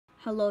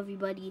Hello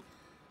everybody,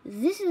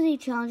 this is a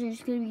challenge I'm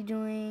just going to be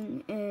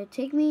doing.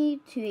 Take me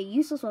to a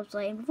useless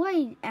website, and before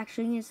I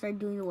actually start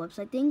doing the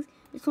website things,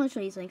 I just want to show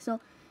you something. So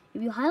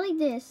if you highlight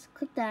this,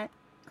 click that,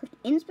 click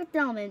inspect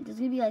element, there's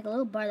going to be like a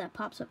little bar that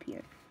pops up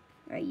here.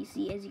 Alright, you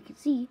see, as you can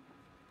see,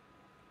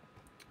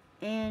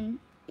 and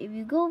if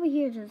you go over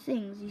here to the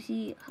things, you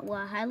see what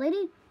I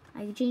highlighted? I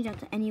can change that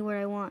to any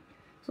word I want.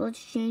 So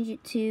let's change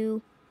it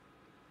to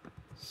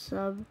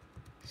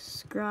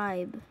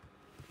subscribe.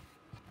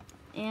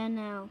 And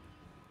now,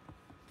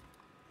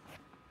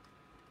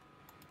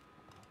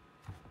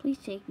 please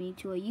take me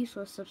to a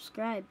useless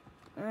subscribe.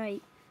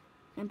 Alright.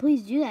 And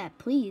please do that.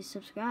 Please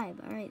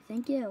subscribe. Alright,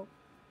 thank you.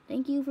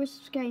 Thank you for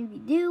subscribing if you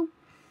do.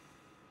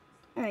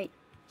 Alright,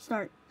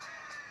 start.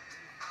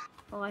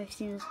 Oh, I've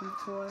seen this one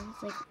before.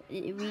 It's like,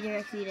 it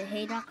redirects you to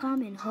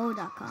hey.com and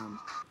ho.com.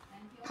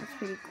 That's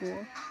pretty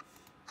cool.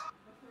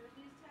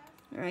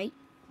 Alright,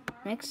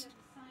 next.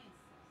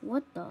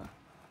 What the?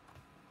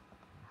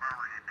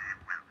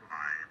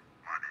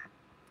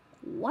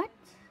 What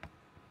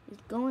is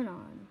going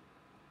on?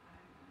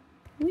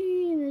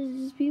 Whee, there's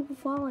just people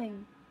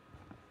falling.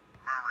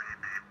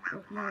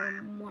 With my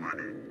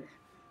monitor.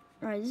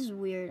 Alright, this is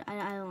weird.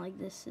 I don't like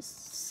this. It's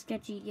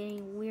sketchy,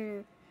 getting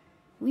weirder.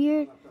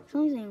 Weird.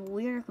 Something's saying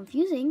weird or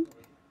confusing.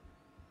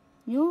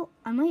 You know,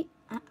 I might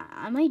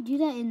do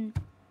that in.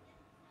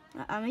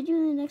 I might do it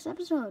in the next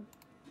episode.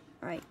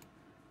 Alright.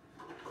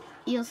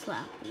 Eel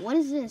slap. What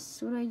is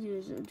this? What do I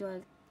do? Do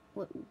I?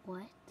 What?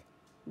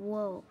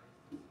 Whoa.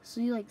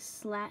 So you like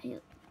slap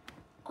it.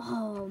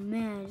 Oh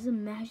man, just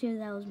imagine if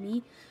that was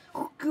me.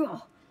 Oh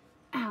girl.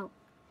 Ow.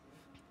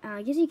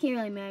 I guess you can't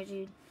really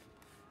imagine.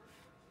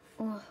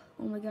 Oh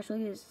my gosh, look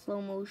at this slow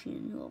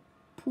motion.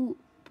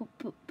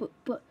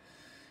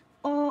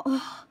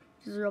 Oh,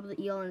 just rub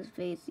the eel in his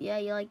face. Yeah,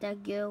 you like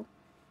that, Gil?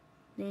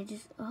 Then it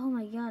just, oh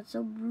my god,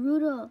 so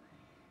brutal.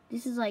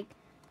 This is like,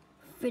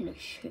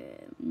 finish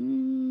him.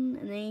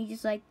 And then he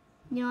just like,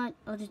 you know what,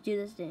 I'll just do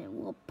this then.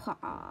 We'll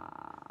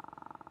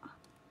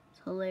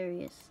It's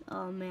hilarious.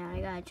 Oh man,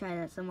 I gotta try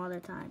that some other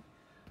time.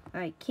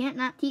 Alright, can't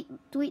not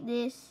tweet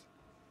this.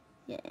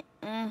 Yeah,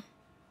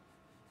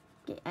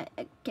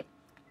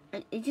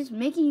 it's just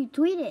making you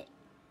tweet it.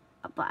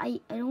 But I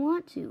don't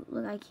want to.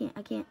 Look, I can't.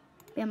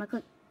 Bam, I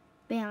clicked.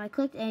 Bam, I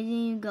clicked and it didn't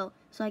even go.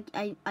 So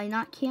I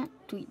not can't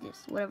tweet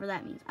this. Whatever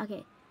that means.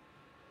 Okay.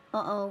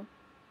 Uh-oh.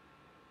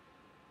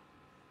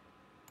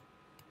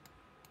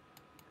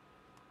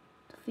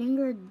 The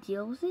finger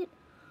deals it?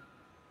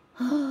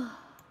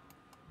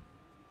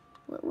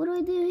 What do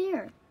I do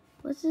here?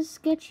 What's this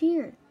sketch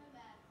here?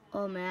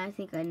 Oh man, I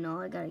think I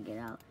know. I gotta get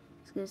out.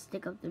 It's gonna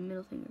stick up the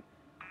middle finger.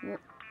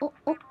 Whoa.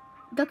 Oh.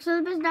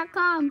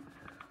 Duckservice.com.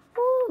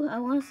 Woo! I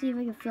want to see if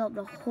I can fill up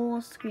the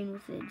whole screen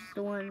with it. Just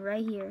the one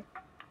right here.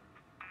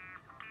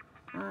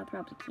 I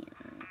probably can't.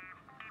 Alright.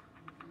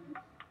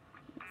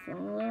 Fill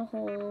in the little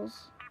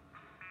holes.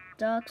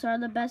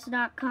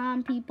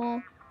 Ducksarethebest.com,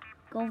 people.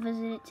 Go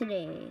visit it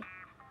today.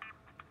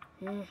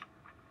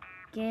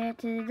 Get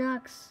to the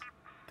ducks.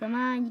 Come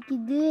on, you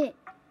can do it.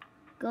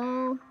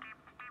 Go.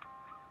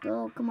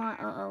 Come on.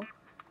 Uh-oh.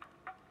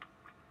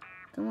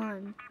 Come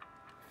on.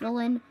 Fill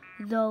in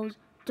those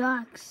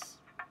ducks.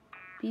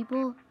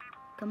 People,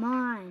 come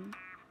on.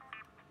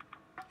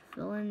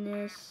 Fill in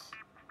this.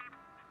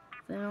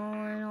 Fill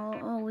in all.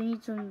 Oh, we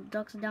need some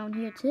ducks down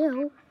here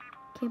too.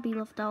 Can't be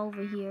left out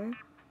over here.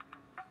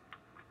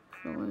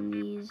 Fill in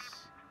these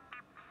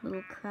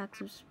little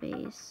cracks of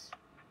space.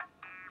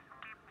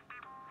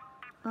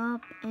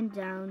 Up and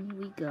down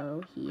we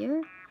go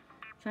here.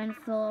 Trying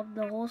to fill up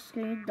the whole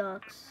screen with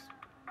ducks,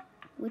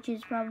 which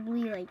is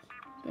probably like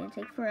gonna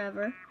take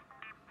forever.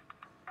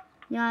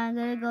 Yeah, I'm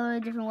gonna go to a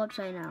different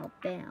website now.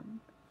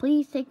 Bam.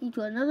 Please take me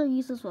to another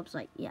useless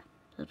website. Yeah,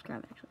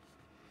 subscribe actually.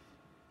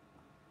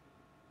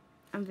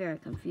 I'm very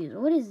confused.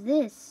 What is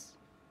this?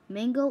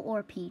 Mango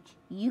or peach?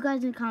 You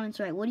guys in the comments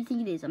write, what do you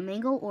think it is? A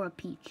mango or a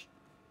peach?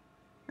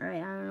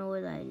 Alright, I don't know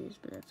what that is,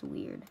 but that's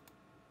weird.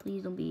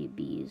 Please don't be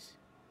bees.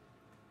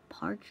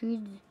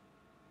 Partridge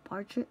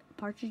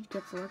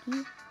gets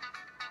lucky?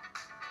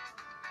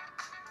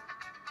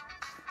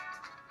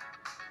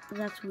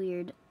 That's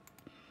weird.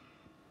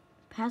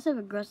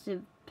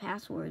 Passive-aggressive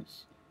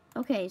passwords.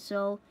 Okay,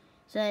 so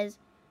it says,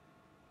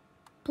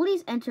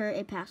 please enter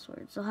a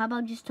password. So how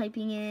about just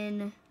typing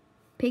in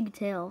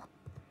pigtail?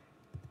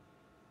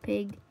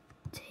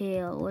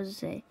 Pigtail. What does it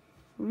say?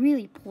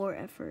 Really poor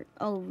effort.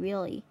 Oh,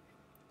 really?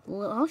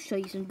 Well, I'll show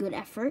you some good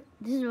effort.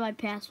 This is my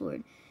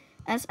password.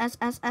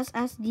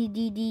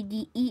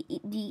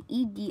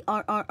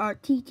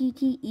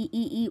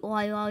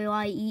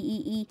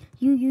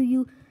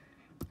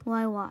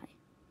 SSSSDDDEEDRRRTTTEEEYYYEEEUUUYY.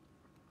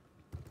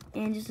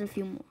 And just a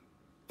few more.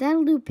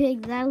 That'll do,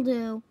 pig. That'll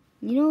do.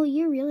 You know,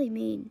 you're really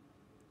mean.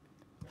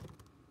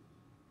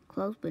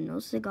 Close, but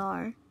no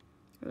cigar.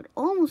 I would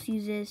almost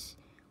use this.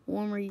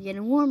 Warmer, you're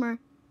getting warmer.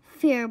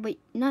 Fair, but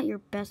not your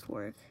best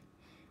work.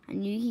 I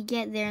knew you could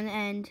get there in the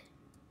end.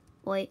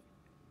 Wait.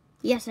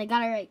 Yes, I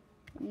got it right.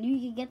 I knew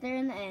you could get there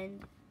in the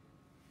end.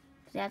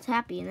 That's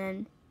happy. And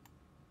then,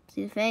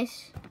 see the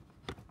face?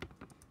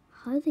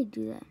 How did they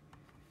do that?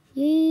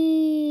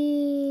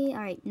 Yay!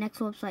 Alright, next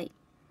website.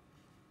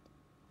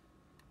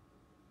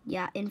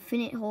 Yeah,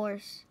 Infinite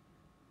Horse.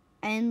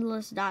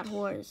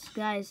 Endless.horse.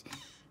 Guys,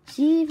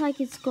 see if I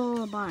can scroll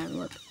the bottom.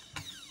 Look.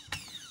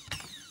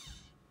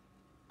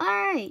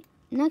 Alright,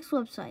 next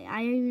website.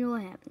 I don't even know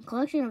what happened.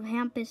 Collection of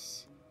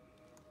Hampus.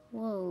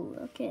 Whoa,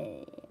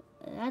 okay.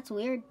 That's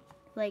weird.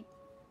 Like,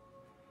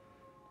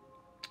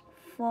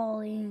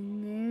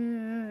 falling.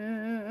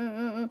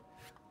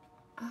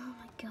 Oh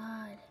my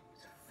god.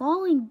 It's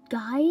falling,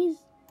 guys.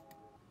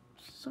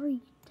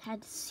 Sorry,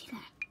 had to see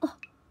that. Oh,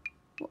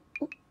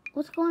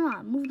 what's going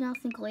on? Move now,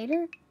 think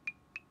later?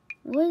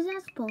 What is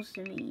that supposed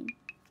to mean?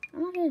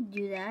 I'm not gonna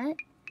do that.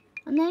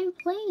 I'm not even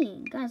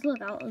playing. Guys,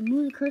 look, I'll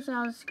move the cursor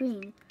out of the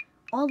screen.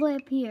 All the way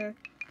up here.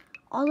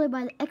 All the way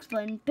by the X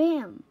button.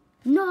 Bam!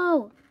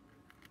 No!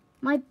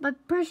 My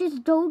precious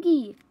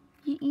doggy.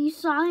 You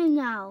saw him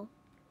now.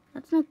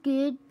 That's not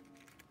good.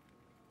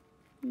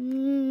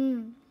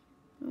 Oh,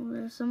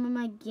 there's some of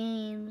my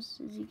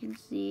games, as you can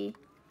see.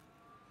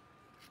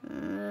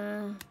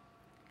 Come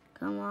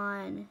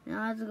on.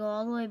 Now I have to go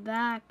all the way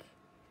back.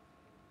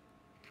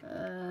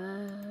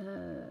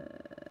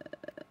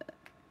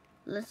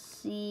 Let's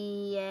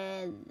see.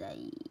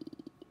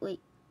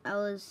 Wait, I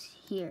was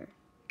here.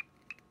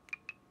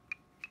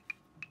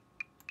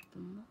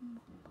 I'm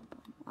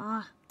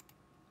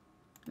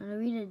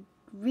gonna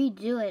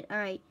redo it.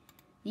 Alright.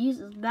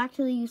 Back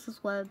to the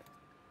useless web.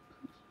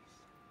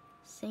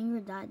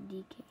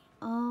 Sanger.dk.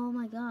 Oh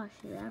my gosh,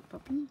 is that a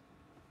puppy?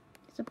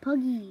 It's a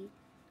puggy.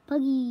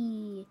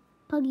 Puggy.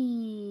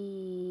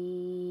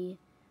 Puggy.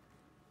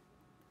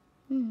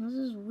 This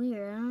is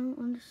weird. I don't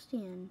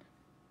understand.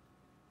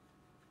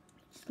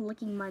 It's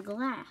licking my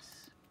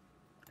glass,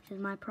 which is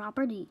my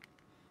property.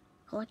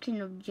 Collection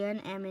of Jen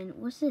Ammon.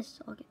 What's this?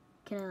 Okay,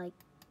 can I like?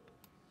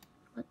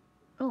 What?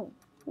 Oh,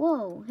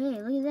 whoa!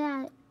 Hey, look at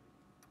that.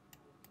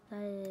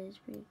 That is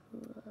pretty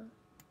cool.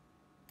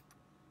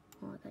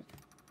 Oh my god,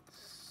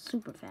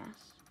 super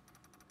fast.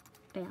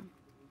 Bam,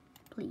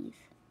 please.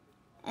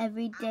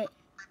 Every day.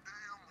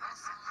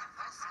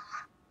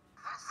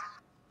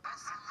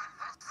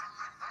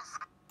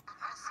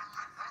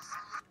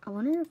 I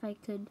wonder if I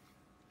could.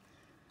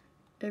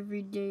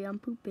 Every day I'm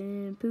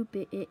pooping. Hustling.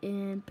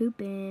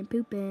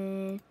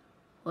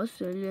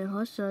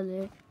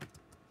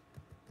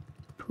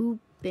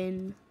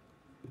 Pooping.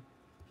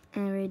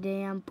 Every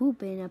day I'm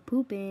pooping.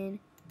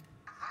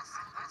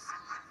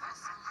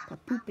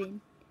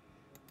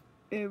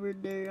 Every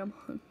day I'm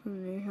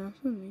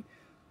hustling.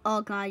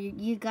 Oh god,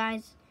 you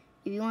guys,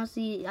 if you want to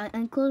see,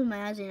 I'm closing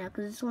my eyes right now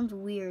because this one's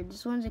weird.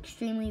 This one's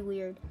extremely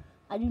weird.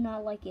 I do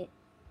not like it.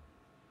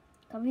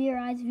 Cover your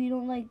eyes if you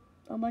don't like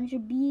a bunch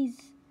of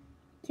bees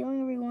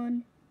killing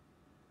everyone.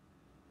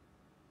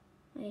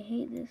 I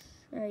hate this.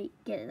 Alright,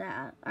 get that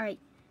out. Alright,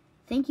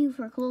 thank you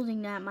for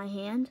closing that, my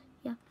hand.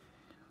 Yeah.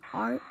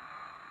 Art.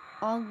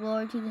 All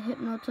glory to the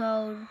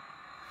Hypnotoad.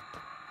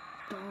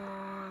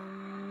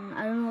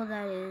 I don't know what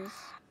that is.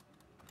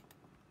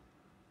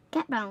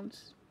 Cat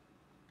bounce.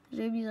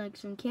 There's maybe like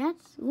some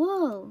cats.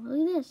 Whoa,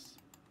 look at this.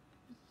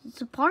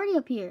 It's a party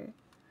up here.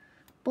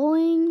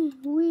 Boing,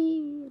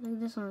 wee. Like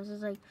this one. This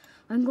is like,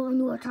 I'm going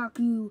to attack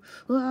you.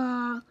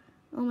 Ah.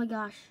 Oh my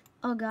gosh.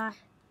 Oh gosh.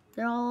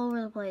 They're all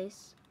over the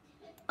place.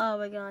 Oh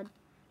my god.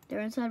 They're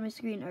inside my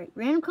screen. Alright,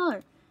 random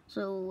color.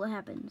 So what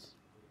happens?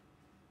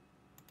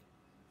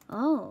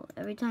 Oh,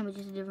 every time it's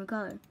just a different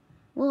color.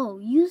 Whoa,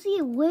 you see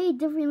it way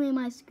differently on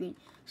my screen.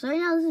 So right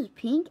now this is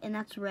pink and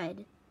that's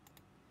red.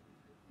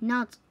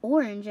 Now it's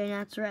orange and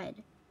that's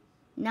red.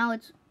 Now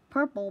it's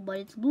purple but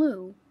it's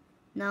blue.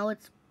 Now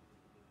it's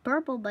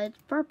purple but it's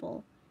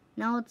purple.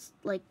 Now it's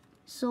like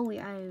so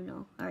weird. I don't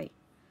know. Alright.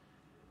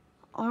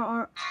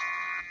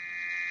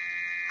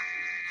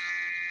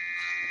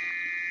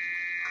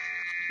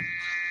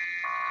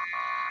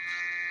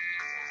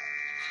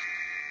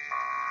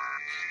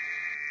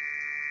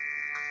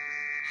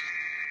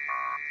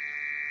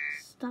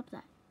 Stop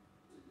that.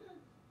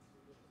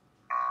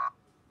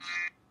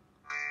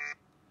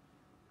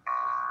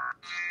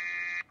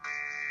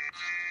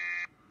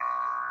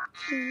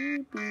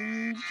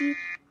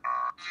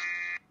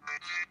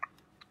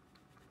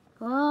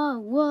 Oh,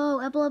 whoa,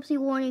 epilepsy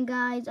warning,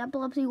 guys.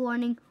 Epilepsy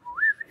warning.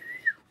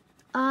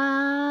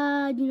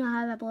 I do not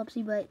have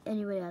epilepsy, but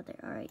anybody out there.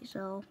 Alright,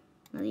 so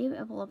now that you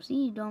have epilepsy,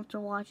 you don't have to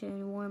watch it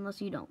anymore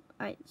unless you don't.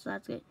 Alright, so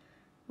that's good.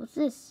 What's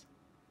this?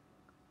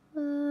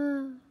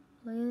 A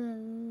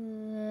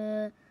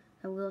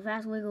wiggle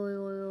fast,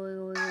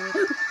 wiggle.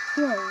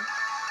 Whoa.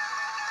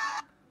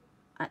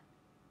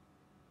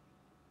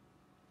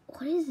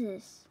 What is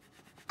this?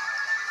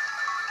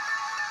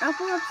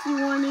 Epilepsy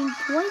warning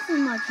twice as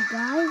much, you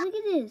guys. Look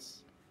at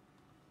this.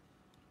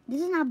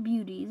 This is not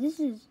beauty. This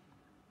is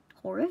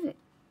horrific.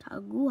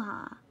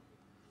 Taguha.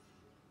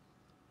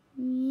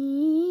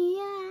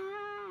 Yeah.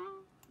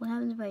 What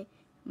happens if I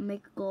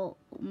make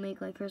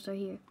like cursor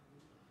here?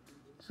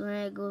 So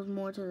then it goes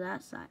more to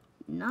that side.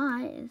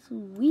 Not. It's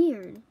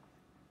weird.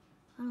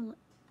 I don't.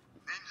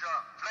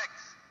 Ninja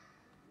flex.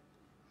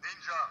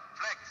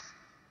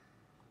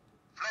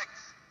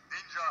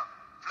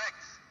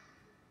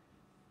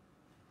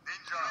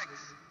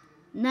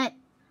 Net.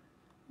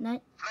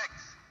 Net.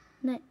 Flex.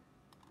 Net.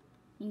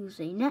 You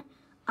say net,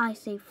 I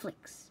say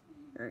flicks.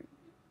 Or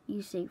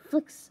you say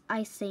flicks,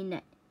 I say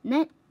net.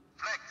 Net.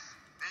 Flex.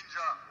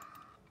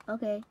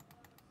 Danger. Okay.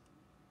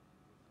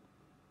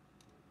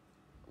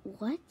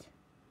 What?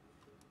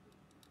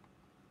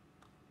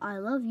 I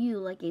love you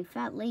like a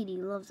fat lady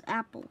loves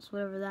apples,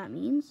 whatever that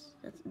means.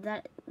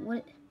 That's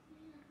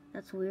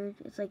weird.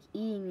 It's like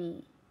eating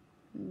me.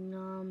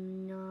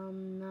 Nom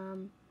nom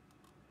nom.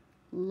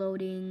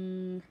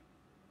 Loading.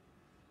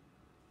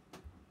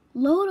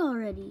 Load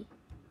already.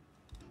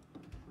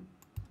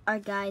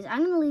 Alright guys, I'm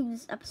going to leave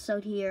this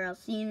episode here. I'll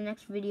see you in the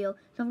next video.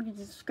 Don't forget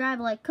to subscribe,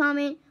 like,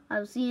 comment. I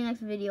will see you in the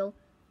next video.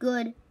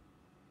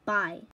 Goodbye.